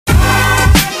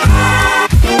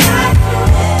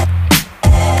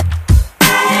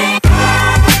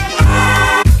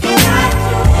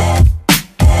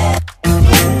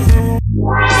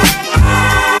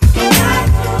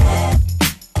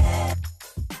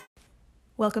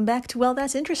Welcome back to Well,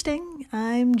 That's Interesting.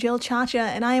 I'm Jill Chacha,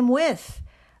 and I am with,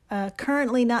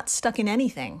 currently not stuck in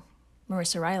anything,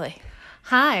 Marissa Riley.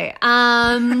 Hi.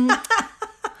 Not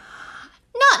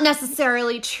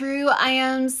necessarily true. I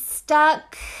am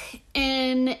stuck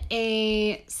in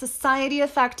a society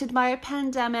affected by a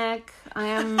pandemic. I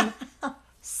am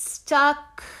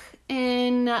stuck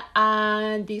in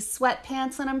these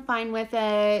sweatpants, and I'm fine with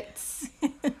it.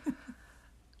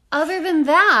 Other than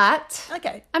that,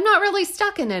 Okay. I'm not really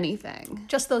stuck in anything.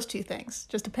 Just those two things.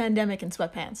 Just a pandemic and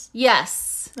sweatpants.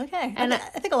 Yes. Okay. And I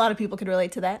think a lot of people could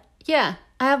relate to that. Yeah,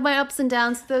 I have my ups and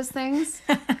downs to those things.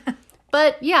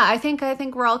 But yeah, I think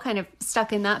we're all kind of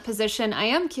stuck in that position. I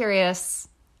am curious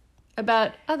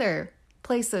about other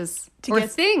places or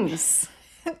things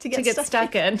to get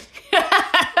stuck in.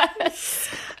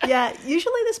 Yeah,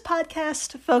 usually this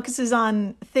podcast focuses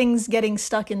on things getting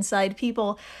stuck inside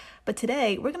people. But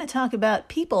today, we're going to talk about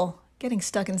people getting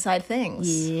stuck inside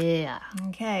things. Yeah.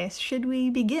 Okay, should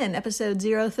we begin episode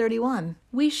 031?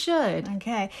 We should.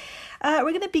 Okay.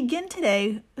 We're going to begin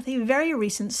today with a very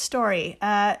recent story.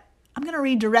 I'm going to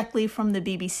read directly from the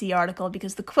BBC article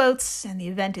because the quotes and the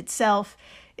event itself,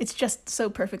 it's just so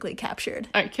perfectly captured.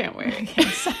 I can't wait. Okay,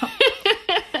 so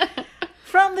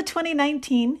from the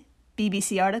 2019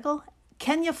 BBC article,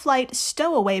 Kenya flight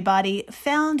stowaway body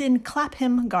found in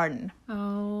Clapham Garden.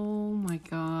 Oh my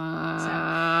God.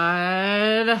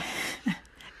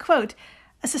 Quote,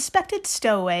 a suspected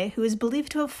stowaway who is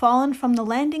believed to have fallen from the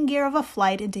landing gear of a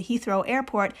flight into Heathrow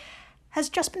Airport has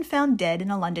just been found dead in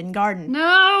a London garden.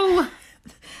 No!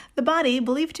 The body,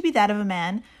 believed to be that of a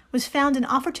man, was found in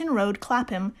Offerton Road,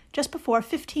 Clapham, just before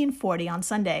 15:40 on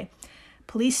Sunday.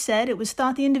 Police said it was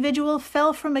thought the individual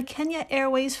fell from a Kenya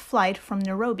Airways flight from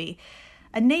Nairobi.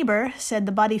 A neighbor said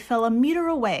the body fell a meter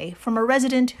away from a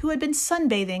resident who had been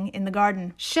sunbathing in the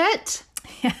garden. Shit!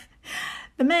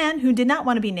 The man, who did not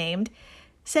want to be named,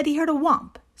 said he heard a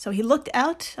whomp, so he looked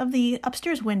out of the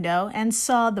upstairs window and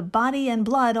saw the body and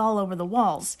blood all over the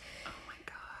walls. Oh my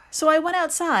God. So I went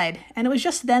outside, and it was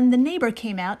just then the neighbor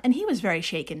came out, and he was very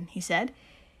shaken, he said.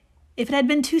 If it had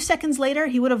been 2 seconds later,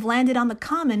 he would have landed on the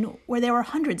common where there were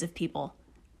hundreds of people.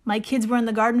 My kids were in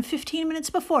the garden 15 minutes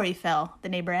before he fell, the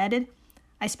neighbor added.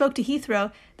 I spoke to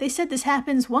Heathrow. They said this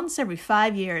happens once every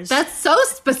 5 years. That's so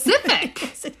specific.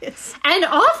 Yes, it is. And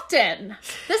often.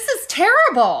 This is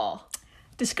terrible.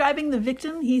 Describing the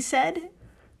victim, he said,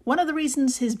 one of the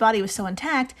reasons his body was so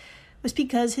intact was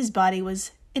because his body was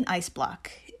in ice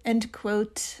block. End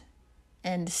quote.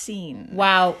 End scene.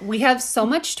 Wow, we have so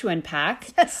much to unpack.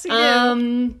 Yes, we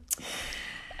do.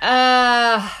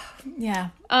 Yeah.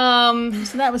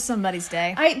 So that was somebody's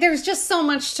day. There's just so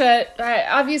much to...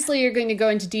 obviously, you're going to go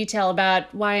into detail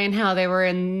about why and how they were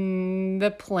in the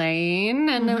plane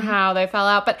and how they fell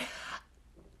out. But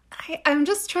I'm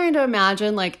just trying to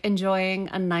imagine, like, enjoying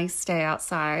a nice day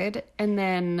outside. And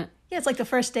then... Yeah, it's like the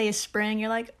first day of spring. You're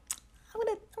like, I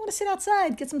want to sit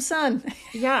outside, get some sun.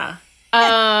 Yeah.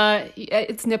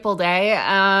 It's nipple day.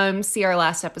 See our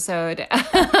last episode.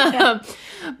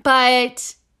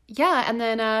 But... yeah, and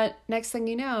then next thing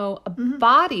you know, a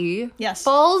body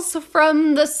falls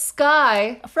from the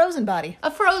sky. A frozen body. A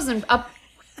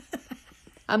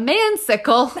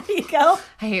mansicle. There you go.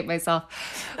 I hate myself.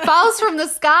 Falls from the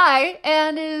sky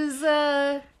and is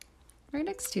right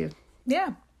next to you.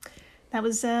 Yeah, that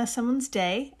was someone's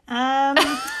day.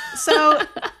 So,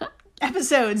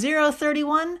 episode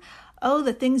 031, oh,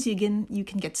 the things you can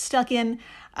get stuck in.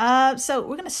 So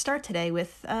we're going to start today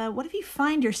with what if you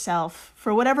find yourself,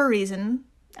 for whatever reason,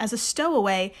 as a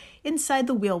stowaway inside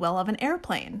the wheel well of an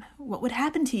airplane? What would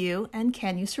happen to you, and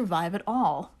can you survive at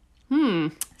all? I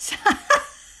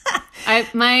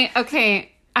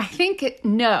think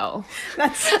no.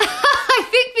 That's I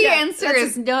think the answer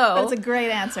is no. That's a great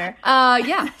answer.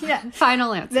 Yeah. Yeah.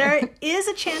 Final answer. There is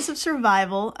a chance of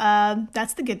survival.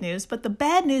 That's the good news. But the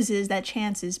bad news is that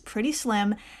chance is pretty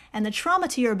slim, and the trauma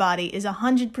to your body is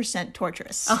 100%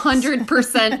 torturous.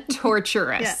 100%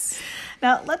 torturous. Yes.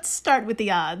 Now, let's start with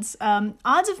the odds.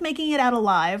 Odds of making it out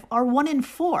alive are 1 in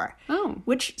 4. Oh.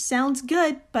 Which sounds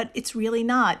good, but it's really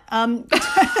not.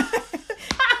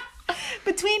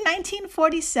 Between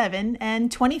 1947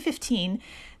 and 2015,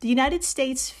 the United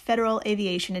States Federal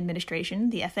Aviation Administration,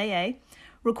 the FAA,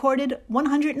 recorded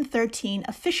 113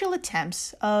 official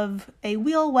attempts of a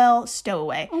wheel well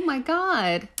stowaway. Oh my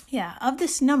God. Yeah, of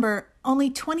this number,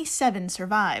 only 27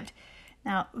 survived.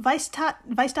 Now,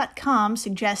 Vice.com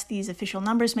suggests these official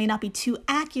numbers may not be too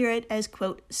accurate as,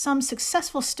 quote, some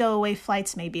successful stowaway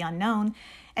flights may be unknown,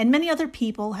 and many other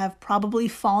people have probably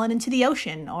fallen into the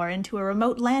ocean or into a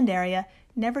remote land area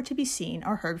never to be seen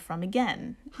or heard from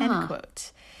again, end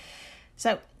quote.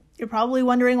 So You're probably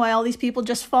wondering why all these people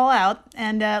just fall out,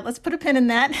 and let's put a pin in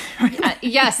that.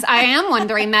 Yes, I am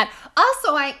wondering that.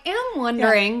 Also, I am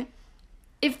wondering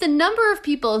if the number of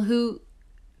people who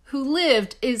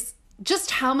lived is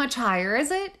just how much higher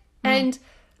is it? And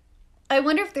I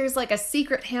wonder if there's like a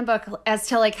secret handbook as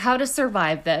to like how to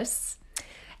survive this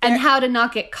and how to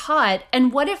not get caught.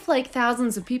 And what if like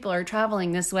thousands of people are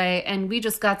traveling this way and we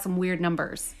just got some weird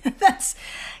numbers? That's,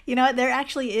 there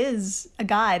actually is a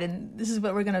guide, and this is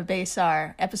what we're going to base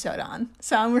our episode on.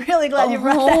 So I'm really glad you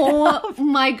brought that up. Oh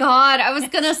my God. I was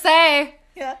going to say,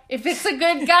 if it's a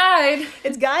good guide.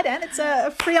 It's guide and it's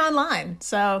free online.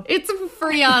 So it's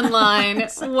free online.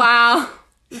 Wow.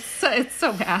 It's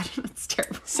so bad. It's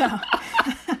terrible. So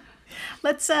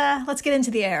let's get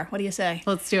into the air. What do you say?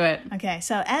 Let's do it. Okay,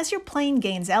 so as your plane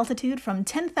gains altitude from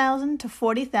 10,000 to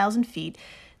 40,000 feet,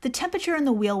 the temperature in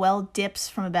the wheel well dips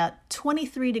from about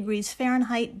 23 degrees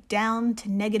Fahrenheit down to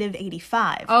negative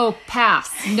 85. Oh, pass.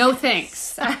 No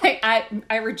thanks.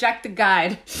 I reject the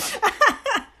guide.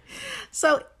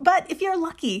 So, but if you're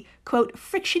lucky, quote,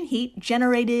 friction heat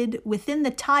generated within the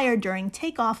tire during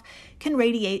takeoff can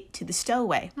radiate to the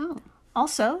stowaway. Oh.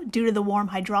 Also, due to the warm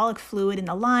hydraulic fluid in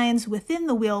the lines within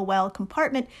the wheel well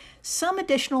compartment, some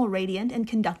additional radiant and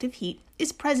conductive heat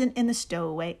is present in the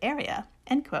stowaway area,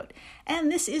 end quote. And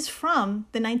this is from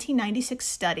the 1996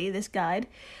 study, this guide.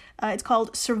 It's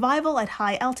called Survival at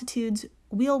High Altitudes,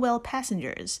 Wheel Well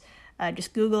Passengers.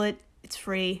 Just Google it. It's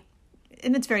free.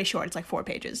 And it's very short. It's like 4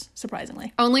 pages,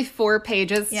 surprisingly. Only 4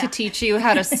 pages to teach you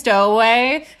how to stow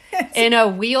away in a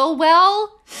wheel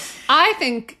well? I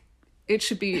think it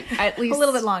should be at least a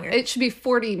little bit longer. It should be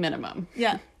 40 minimum.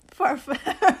 Yeah. I thought you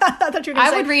were going to say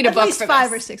I would read a book least for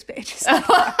 5 this. or 6 pages.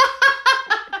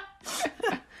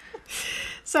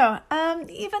 So,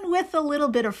 even with a little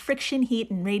bit of friction heat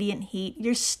and radiant heat,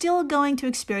 you're still going to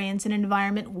experience an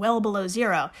environment well below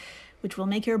zero, which will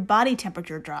make your body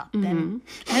temperature drop. And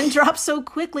drop so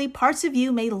quickly, parts of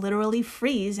you may literally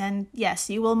freeze, and yes,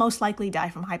 you will most likely die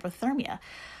from hypothermia.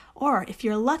 Or, if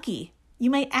you're lucky, you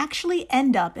may actually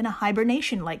end up in a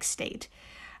hibernation-like state.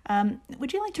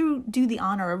 Would you like to do the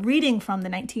honor of reading from the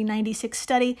 1996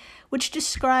 study, which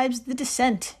describes the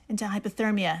descent into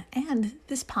hypothermia and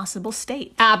this possible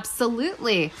state?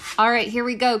 Absolutely. All right, here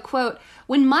we go. Quote,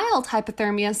 when mild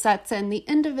hypothermia sets in, the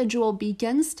individual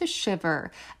begins to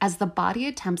shiver as the body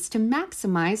attempts to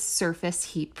maximize surface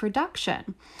heat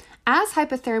production. As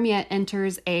hypothermia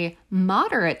enters a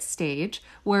moderate stage,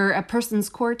 where a person's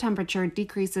core temperature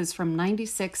decreases from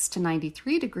 96 to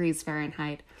 93 degrees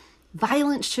Fahrenheit,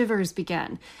 violent shivers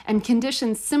begin, and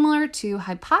conditions similar to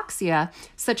hypoxia,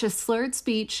 such as slurred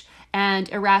speech and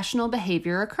irrational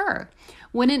behavior, occur.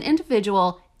 When an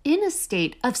individual in a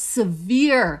state of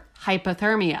severe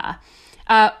hypothermia,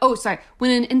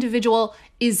 when an individual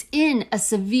is in a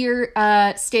severe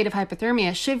state of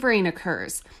hypothermia, shivering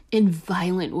occurs in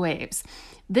violent waves.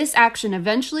 This action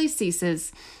eventually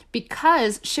ceases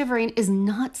because shivering is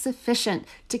not sufficient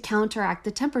to counteract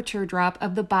the temperature drop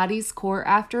of the body's core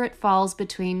after it falls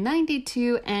between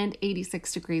 92 and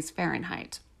 86 degrees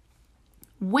Fahrenheit.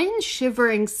 When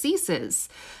shivering ceases,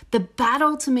 the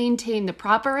battle to maintain the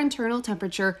proper internal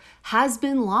temperature has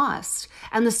been lost,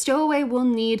 and the stowaway will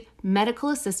need medical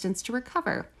assistance to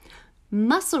recover.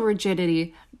 Muscle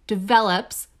rigidity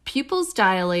develops, pupils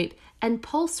dilate, and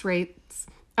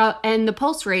the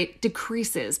pulse rate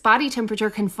decreases. Body temperature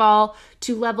can fall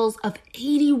to levels of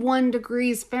 81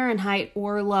 degrees Fahrenheit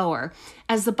or lower.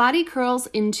 As the body curls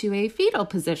into a fetal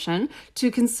position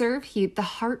to conserve heat, the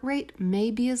heart rate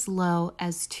may be as low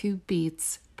as 2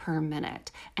 beats per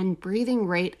minute, and breathing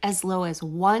rate as low as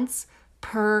once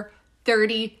per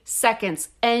 30 seconds.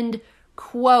 End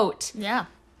quote. Yeah.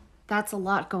 That's a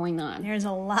lot going on. There's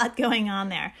a lot going on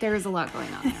there. There is a lot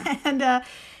going on there. And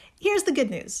here's the good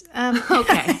news.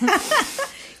 Okay.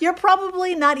 You're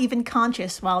probably not even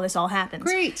conscious while this all happens.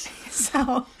 Great.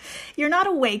 So you're not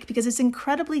awake because it's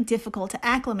incredibly difficult to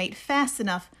acclimate fast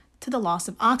enough to the loss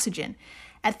of oxygen.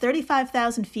 At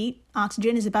 35,000 feet,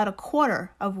 oxygen is about a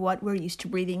quarter of what we're used to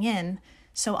breathing in.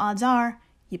 So odds are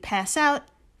you pass out,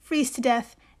 freeze to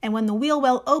death, and when the wheel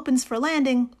well opens for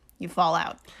landing, you fall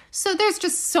out. So there's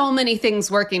just so many things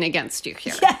working against you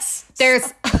here. Yes.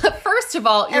 There's, first of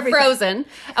all, you're everything. Frozen.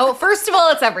 Oh, first of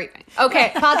all, it's everything.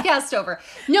 Okay, podcast over.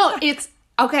 No, it's,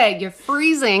 okay, you're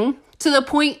freezing to the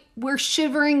point where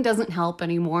shivering doesn't help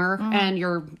anymore, and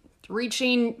you're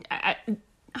reaching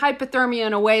hypothermia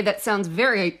in a way that sounds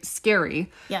very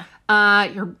scary. Yeah.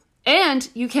 And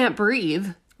you can't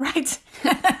breathe. Right.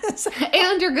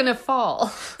 And you're going to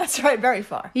fall. That's right, very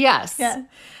far. Yes. Yeah.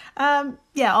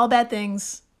 All bad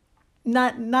things.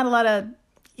 Not a lot of,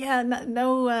 Yeah,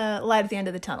 no light at the end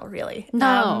of the tunnel, really.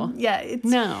 No.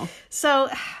 No. So,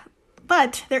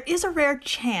 but there is a rare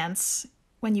chance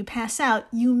when you pass out,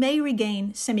 you may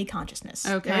regain semi-consciousness.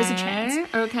 Okay. There is a chance.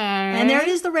 Okay. And there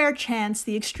is the rare chance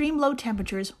the extreme low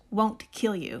temperatures won't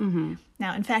kill you. Mm-hmm.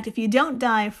 Now, in fact, if you don't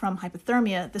die from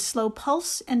hypothermia, the slow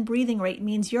pulse and breathing rate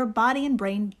means your body and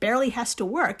brain barely has to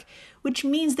work, which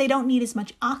means they don't need as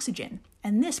much oxygen.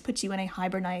 And this puts you in a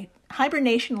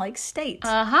hibernation-like state.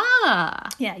 Aha!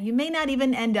 Yeah, you may not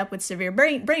even end up with severe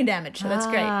brain damage, so that's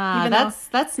great.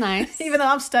 That's nice. Even though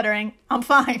I'm stuttering, I'm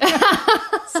fine.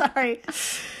 Sorry.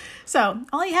 So,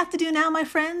 all you have to do now, my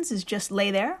friends, is just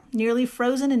lay there, nearly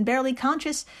frozen and barely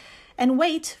conscious, and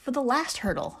wait for the last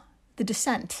hurdle, the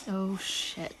descent. Oh,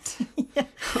 shit. Yeah.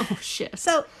 Oh, shit.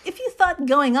 So, if you thought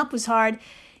going up was hard,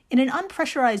 in an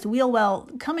unpressurized wheel well,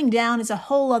 coming down is a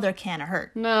whole other can of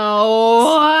hurt.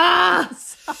 No.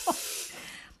 So,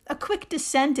 a quick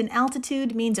descent in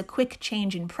altitude means a quick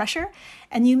change in pressure,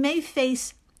 and you may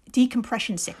face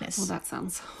decompression sickness. Well, that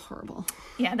sounds horrible.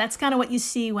 Yeah, that's kind of what you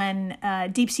see when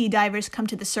deep-sea divers come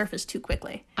to the surface too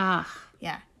quickly. Ah.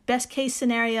 Yeah. Best case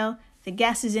scenario, the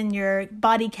gases in your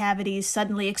body cavities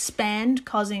suddenly expand,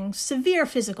 causing severe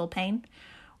physical pain.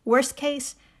 Worst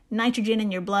case, nitrogen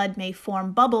in your blood may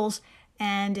form bubbles,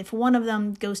 and if one of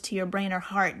them goes to your brain or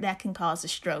heart, that can cause a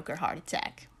stroke or heart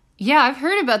attack. Yeah, I've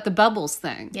heard about the bubbles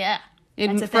thing. Yeah.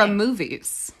 From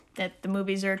movies. That the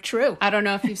movies are true. I don't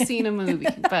know if you've seen a movie,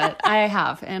 but I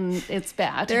have, and it's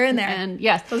bad. They're in there. And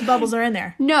yes. Those bubbles are in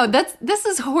there. No, this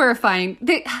is horrifying.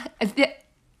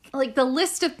 Like the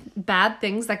list of bad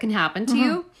things that can happen to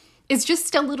you is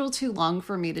just a little too long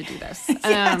for me to do this.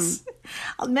 Yes.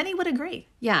 Many would agree.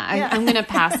 Yeah, I'm going to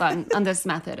pass on this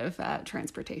method of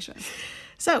transportation.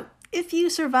 So, if you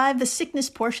survive the sickness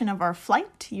portion of our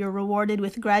flight, you're rewarded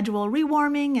with gradual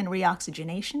rewarming and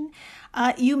reoxygenation.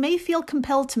 You may feel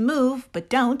compelled to move, but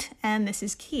don't, and this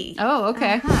is key. Oh,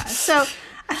 okay. So,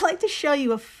 I'd like to show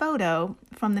you a photo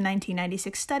from the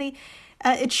 1996 study.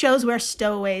 It shows where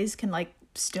stowaways can,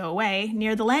 stow away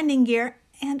near the landing gear.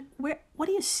 And what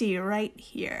do you see right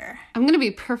here? I'm going to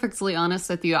be perfectly honest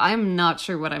with you. I'm not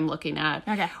sure what I'm looking at.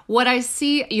 Okay. What I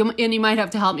see, and you might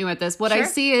have to help me with this. What Sure. I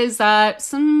see is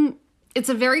it's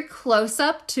a very close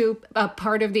up to a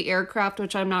part of the aircraft,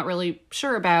 which I'm not really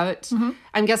sure about. Mm-hmm.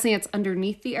 I'm guessing it's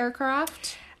underneath the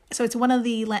aircraft. So it's one of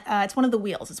the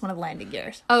wheels. It's one of the landing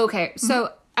gears. Oh, okay.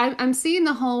 So I'm seeing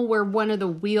the hole where one of the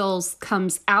wheels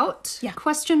comes out, Yeah.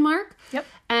 question mark. Yep.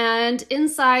 And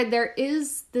inside there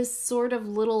is this sort of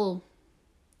little,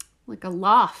 like a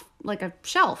loft, like a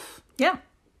shelf, Yeah.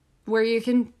 where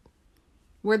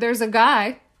there's a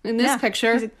guy in this Yeah.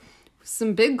 picture with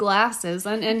some big glasses,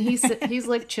 and he's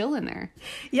like chilling there.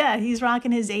 Yeah, he's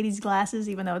rocking his 80s glasses,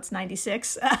 even though it's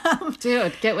 96.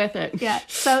 Dude, get with it. Yeah,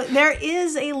 so there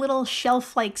is a little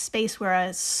shelf-like space where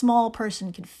a small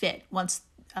person could fit once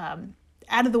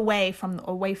out of the way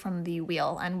away from the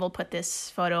wheel, and we'll put this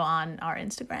photo on our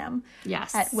Instagram.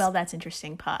 Yes. At Well, That's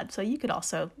Interesting Pod. So you could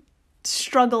also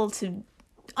struggle to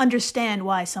understand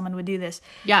why someone would do this.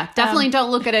 Yeah, definitely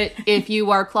don't look at it if you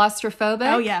are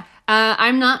claustrophobic. Oh, yeah.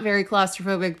 I'm not very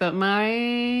claustrophobic, but am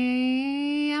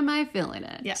I feeling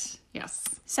it? Yes. Yes.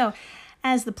 So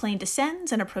as the plane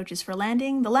descends and approaches for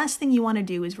landing, the last thing you want to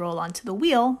do is roll onto the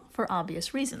wheel for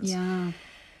obvious reasons. Yeah.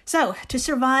 So, to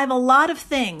survive, a lot of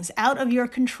things out of your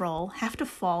control have to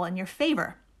fall in your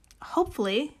favor.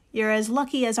 Hopefully, you're as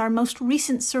lucky as our most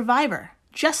recent survivor.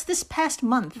 Just this past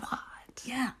month. What?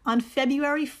 Yeah. On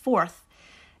February 4th,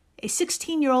 a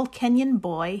 16-year-old Kenyan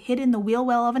boy hid in the wheel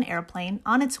well of an airplane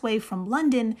on its way from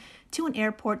London to an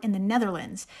airport in the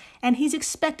Netherlands. And he's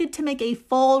expected to make a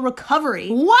full recovery.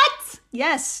 What?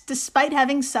 Yes, despite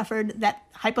having suffered that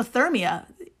hypothermia.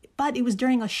 But it was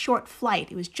during a short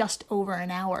flight. It was just over an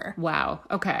hour. Wow.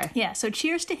 Okay. Yeah, so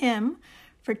cheers to him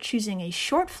for choosing a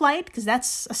short flight, because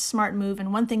that's a smart move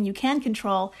and one thing you can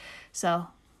control. So,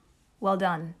 well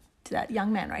done to that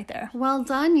young man right there. Well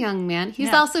done, young man. He's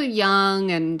Yeah. also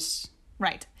young, and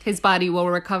Right. his body will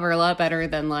recover a lot better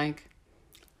than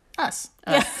Us.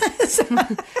 a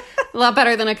lot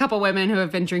better than a couple women who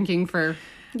have been drinking for,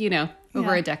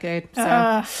 over a decade.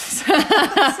 So.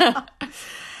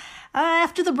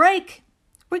 After the break,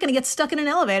 we're going to get stuck in an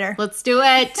elevator. Let's do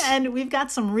it. And we've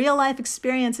got some real life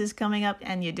experiences coming up,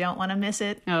 and you don't want to miss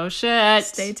it. Oh, shit.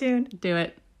 Stay tuned. Do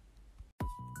it.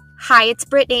 Hi, it's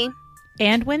Brittany.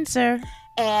 And Windsor.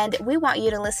 And we want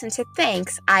you to listen to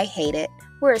Thanks, I Hate It.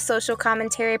 We're a social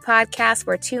commentary podcast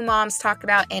where two moms talk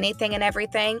about anything and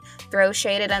everything, throw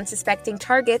shade at unsuspecting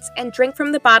targets, and drink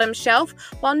from the bottom shelf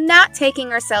while not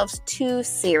taking ourselves too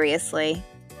seriously.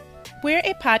 We're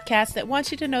a podcast that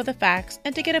wants you to know the facts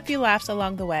and to get a few laughs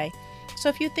along the way. So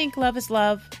if you think love is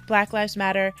love, Black Lives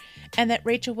Matter, and that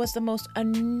Rachel was the most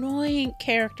annoying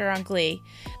character on Glee,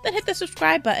 then hit the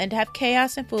subscribe button to have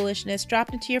chaos and foolishness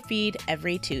dropped into your feed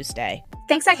every Tuesday.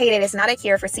 Thanks I Hate It is not a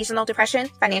cure for seasonal depression,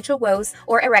 financial woes,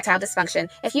 or erectile dysfunction.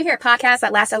 If you hear podcasts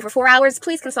that last over 4 hours,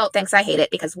 please consult Thanks I Hate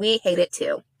It, because we hate it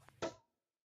too.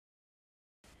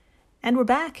 And we're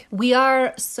back. We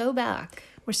are so back.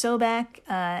 We're so back,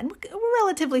 and we're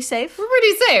relatively safe. We're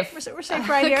pretty safe. We're safe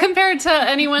right here. Compared to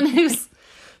anyone who's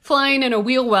flying in a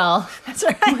wheel well. That's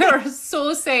right. We're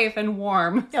so safe and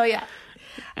warm. Oh, yeah.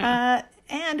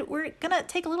 And we're going to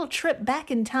take a little trip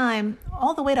back in time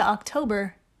all the way to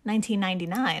October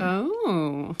 1999.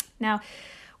 Oh. Now,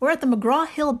 we're at the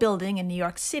McGraw-Hill Building in New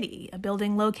York City, a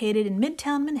building located in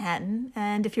Midtown Manhattan.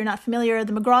 And if you're not familiar,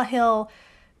 the McGraw-Hill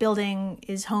Building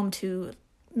is home to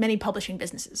many publishing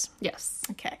businesses. Yes.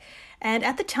 Okay. And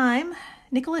at the time,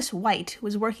 Nicholas White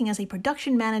was working as a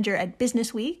production manager at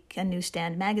Business Week, a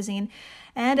newsstand magazine,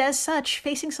 and as such,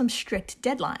 facing some strict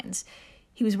deadlines.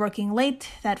 He was working late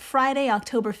that Friday,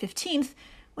 October 15th,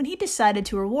 when he decided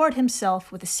to reward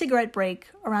himself with a cigarette break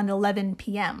around 11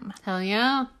 p.m. Hell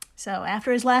yeah. So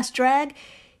after his last drag,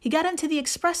 he got into the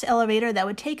express elevator that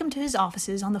would take him to his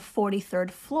offices on the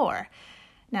 43rd floor.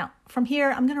 Now, from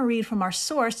here, I'm going to read from our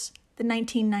source, the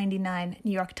 1999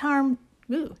 New York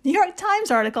Times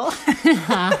article.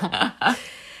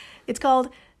 It's called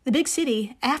 "The Big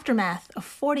City Aftermath of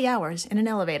 40 Hours in an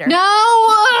Elevator."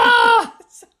 No!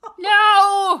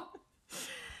 No!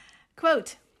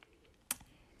 Quote,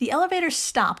 "The elevator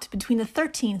stopped between the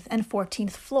 13th and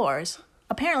 14th floors,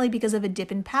 apparently because of a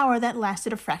dip in power that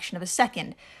lasted a fraction of a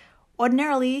second.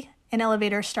 Ordinarily, an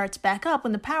elevator starts back up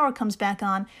when the power comes back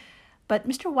on, but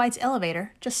Mr. White's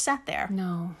elevator just sat there.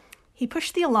 No. He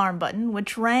pushed the alarm button,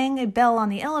 which rang a bell on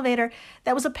the elevator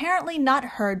that was apparently not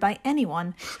heard by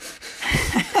anyone.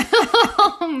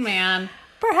 Oh, man.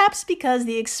 Perhaps because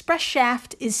the express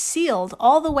shaft is sealed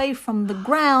all the way from the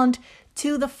ground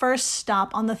to the first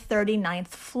stop on the 39th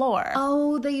floor.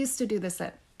 Oh, they used to do this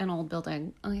at an old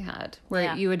building I had,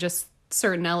 where you would just,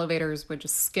 certain elevators would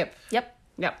just skip. Yep.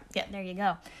 Yep. Yeah, there you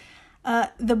go.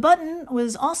 The button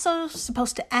was also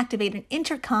supposed to activate an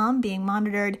intercom being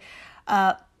monitored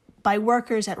by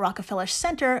workers at Rockefeller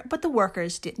Center, but the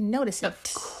workers didn't notice it.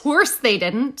 Of course they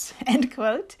didn't. End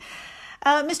quote.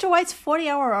 Mr. White's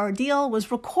 40-hour ordeal was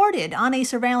recorded on a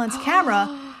surveillance camera,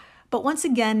 but once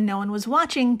again, no one was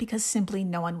watching because simply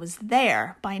no one was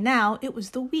there. By now, it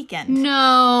was the weekend.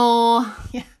 No.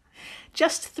 Yeah.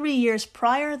 Just 3 years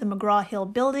prior, the McGraw-Hill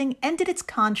Building ended its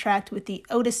contract with the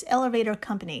Otis Elevator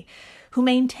Company, who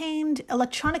maintained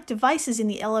electronic devices in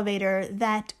the elevator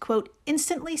that, quote,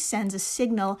 instantly sends a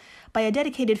signal by a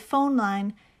dedicated phone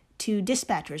line to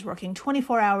dispatchers working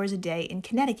 24 hours a day in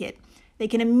Connecticut. They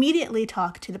can immediately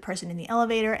talk to the person in the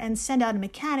elevator and send out a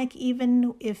mechanic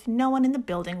even if no one in the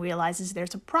building realizes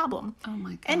there's a problem. Oh,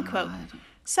 my God. End quote.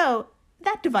 So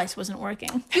that device wasn't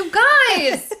working. You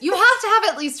guys, you have to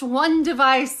have at least one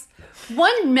device,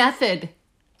 one method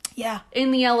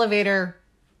in the elevator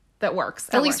that works.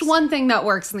 At least one thing that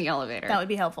works in the elevator. That would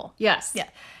be helpful. Yes. Yeah.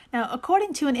 Now,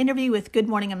 according to an interview with Good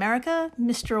Morning America,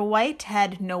 Mr. White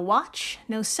had no watch,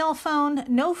 no cell phone,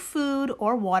 no food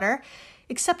or water,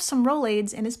 except some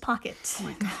Rolaids in his pocket. Oh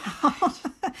my God.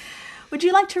 Would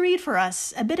you like to read for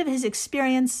us a bit of his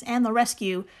experience and the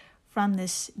rescue from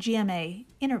this GMA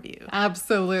interview?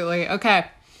 Absolutely. Okay.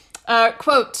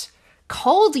 Quote,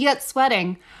 cold yet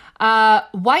sweating,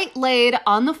 White laid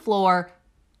on the floor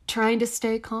trying to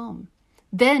stay calm.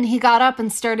 Then he got up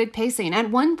and started pacing.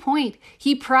 At one point,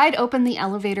 he pried open the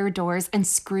elevator doors and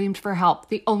screamed for help.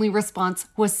 The only response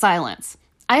was silence.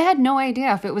 I had no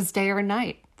idea if it was day or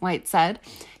night, White said.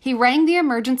 He rang the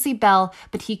emergency bell,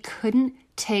 but he couldn't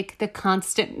take the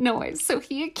constant noise, so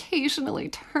he occasionally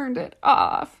turned it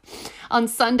off. On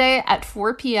Sunday at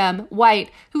 4 p.m., White,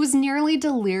 who was nearly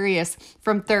delirious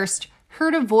from thirst,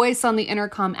 heard a voice on the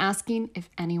intercom asking if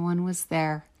anyone was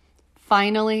there.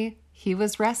 Finally, he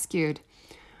was rescued.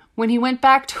 When he went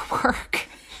back to work...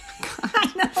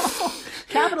 I know.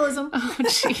 Capitalism. Oh,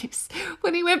 jeez.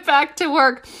 When he went back to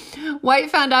work,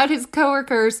 White found out his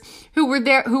coworkers, who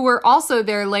were also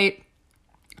there late,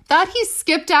 thought he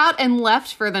skipped out and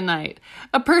left for the night.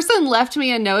 A person left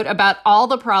me a note about all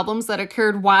the problems that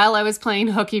occurred while I was playing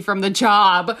hooky from the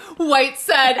job. White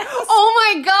said,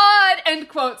 "Oh my God," end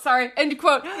quote, sorry, end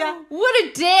quote. Yeah. What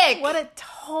a dick. What a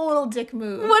total dick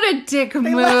move. What a dick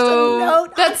move. Left a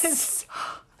note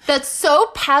That's so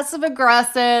passive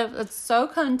aggressive. That's so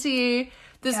cunty.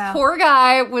 This poor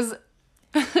guy was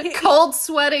Cold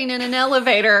sweating in an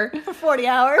elevator For 40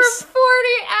 hours. for 40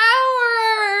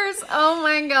 hours. Oh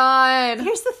my God.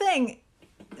 Here's the thing.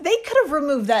 They could have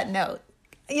removed that note.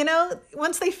 You know,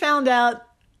 once they found out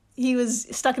he was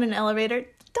stuck in an elevator,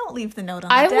 don't leave the note on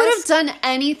the I desk. would have done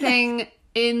anything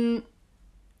in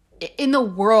the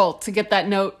world to get that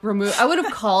note removed. I would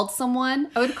have called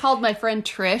someone. I would have called my friend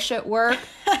Trish at work.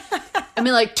 I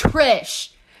mean, like,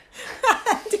 Trish,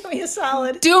 Do me a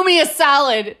solid. do me a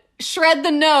salad. Shred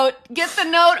the note. Get the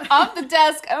note off the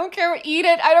desk. I don't care what, eat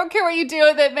it. I don't care what you do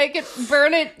with it. Make it,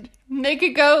 burn it, make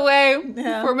it go away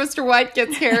before Mr. White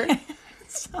gets here.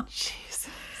 Jesus.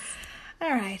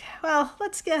 All right. Well,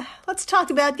 let's talk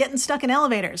about getting stuck in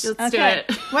elevators. Let's do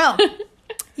it. Well,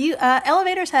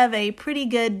 elevators have a pretty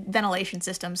good ventilation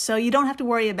system, so you don't have to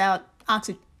worry about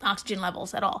oxygen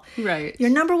levels at all. Right.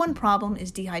 Your number one problem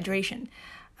is dehydration.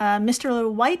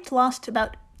 Mr. White lost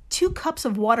about 2 cups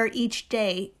of water each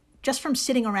day just from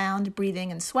sitting around,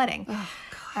 breathing, and sweating.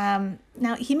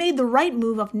 Now, he made the right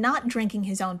move of not drinking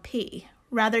his own pee.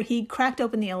 Rather, he cracked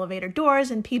open the elevator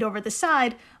doors and peed over the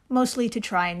side, mostly to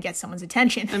try and get someone's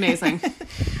attention. Amazing.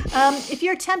 If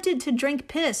you're tempted to drink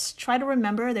piss, try to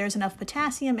remember there's enough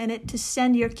potassium in it to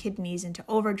send your kidneys into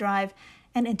overdrive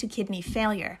and into kidney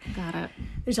failure. Got it.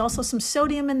 There's also some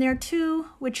sodium in there too,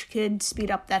 which could speed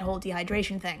up that whole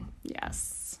dehydration thing.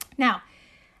 Yes. Now,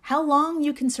 how long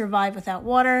you can survive without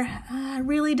water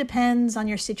really depends on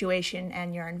your situation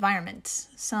and your environment.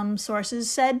 Some sources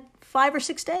said 5 or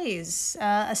 6 days.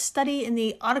 A study in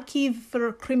the Archiv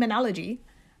für Kriminologie,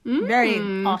 very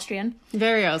Austrian,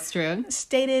 Very Austrian.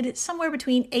 stated somewhere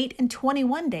between 8 and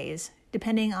 21 days,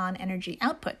 depending on energy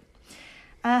output.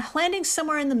 Landing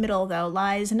somewhere in the middle, though,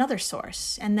 lies another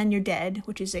source, And Then You're Dead,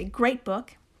 which is a great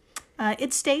book.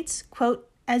 It states, quote,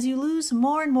 as you lose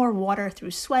more and more water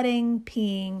through sweating,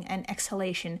 peeing, and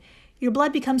exhalation, your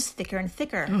blood becomes thicker and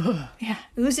thicker,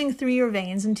 oozing through your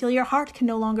veins until your heart can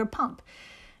no longer pump.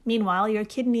 Meanwhile, your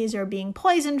kidneys are being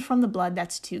poisoned from the blood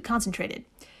that's too concentrated.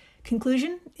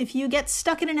 Conclusion, if you get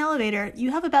stuck in an elevator,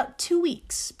 you have about 2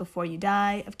 weeks before you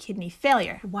die of kidney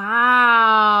failure.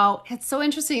 Wow. It's so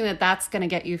interesting that that's going to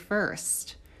get you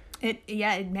first. It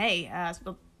may.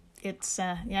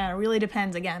 It really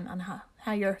depends, again, on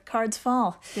how your cards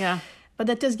fall. Yeah. But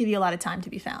that does give you a lot of time to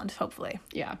be found, hopefully.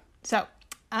 Yeah. So,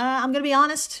 I'm going to be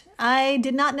honest. I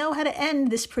did not know how to end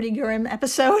this pretty grim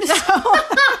episode.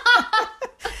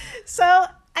 So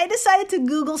I decided to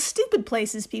Google stupid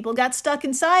places people got stuck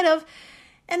inside of,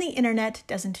 and the internet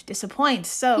doesn't disappoint.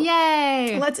 So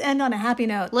Yay. let's end on a happy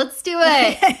note. Let's do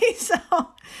it. Okay, so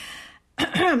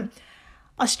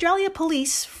Australia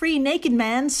police free naked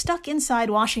man stuck inside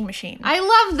washing machine.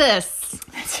 I love this.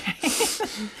 That's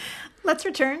right. Let's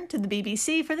return to the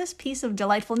BBC for this piece of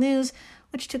delightful news,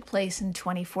 which took place in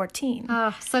 2014.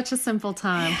 Oh, such a simple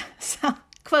time. So,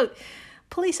 quote,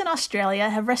 police in Australia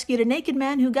have rescued a naked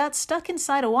man who got stuck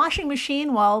inside a washing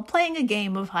machine while playing a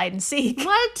game of hide and seek.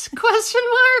 What? Question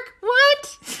mark?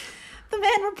 What? The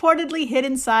man reportedly hid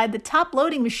inside the top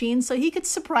loading machine so he could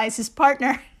surprise his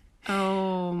partner.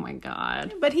 Oh my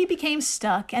God. But he became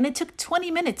stuck, and it took 20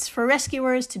 minutes for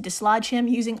rescuers to dislodge him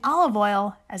using olive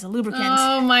oil as a lubricant.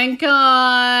 Oh my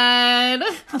God.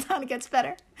 Hold on, it gets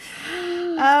better.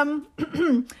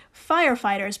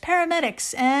 Firefighters,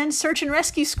 paramedics, and search and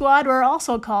rescue squad were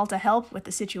also called to help with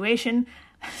the situation.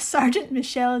 Sergeant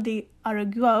Michel de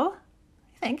Arago,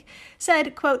 I think,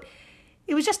 said, quote,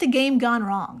 it was just a game gone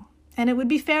wrong, and it would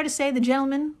be fair to say the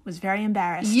gentleman was very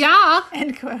embarrassed. Yeah.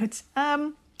 End quote.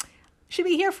 Should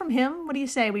we hear from him? What do you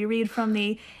say? We read from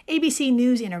the ABC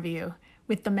News interview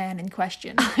with the man in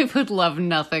question. I would love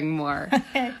nothing more.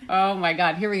 Oh my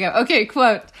God. Here we go. Okay,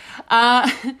 quote.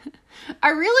 I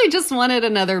really just wanted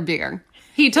another beer,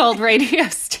 he told radio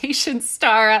station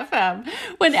Star FM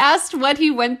when asked what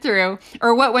he went through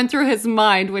or what went through his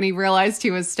mind when he realized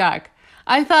he was stuck.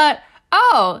 I thought,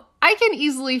 oh, I can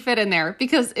easily fit in there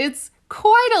because it's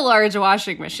quite a large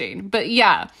washing machine. But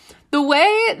yeah, the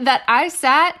way that I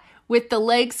sat with the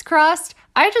legs crossed,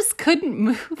 I just couldn't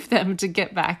move them to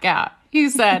get back out. He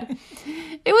said,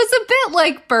 it was a bit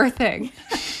like birthing.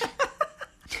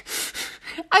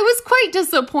 I was quite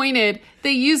disappointed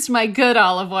they used my good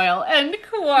olive oil. End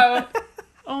quote.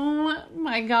 Oh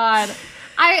my God.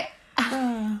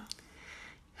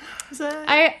 It's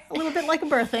a little bit like a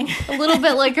birthing. A little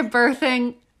bit like a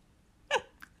birthing.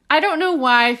 I don't know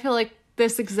why I feel like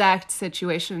this exact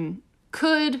situation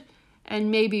could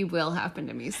and maybe will happen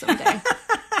to me someday.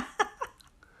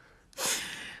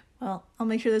 Well, I'll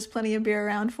make sure there's plenty of beer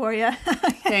around for you.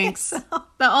 Thanks.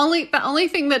 The only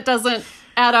thing that doesn't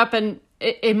add up in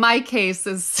my case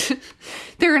is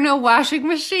there are no washing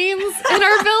machines in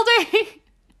our building.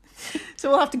 So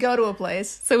we'll have to go to a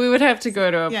place. So we would have to go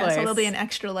to a Yeah, place. so there'll be an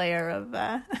extra layer of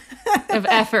of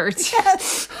effort.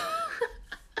 yes.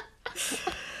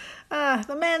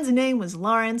 The man's name was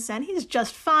Lawrence, and he's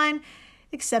just fine,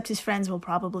 except his friends will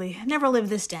probably never live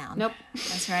this down. Nope.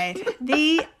 That's right.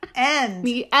 The end.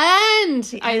 The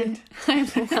end. end.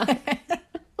 I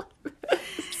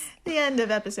The end of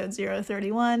episode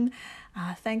 031.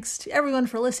 Thanks to everyone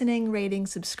for listening, rating,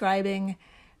 subscribing,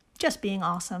 just being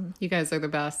awesome. You guys are the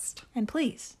best. And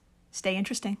please, stay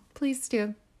interesting. Please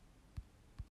do.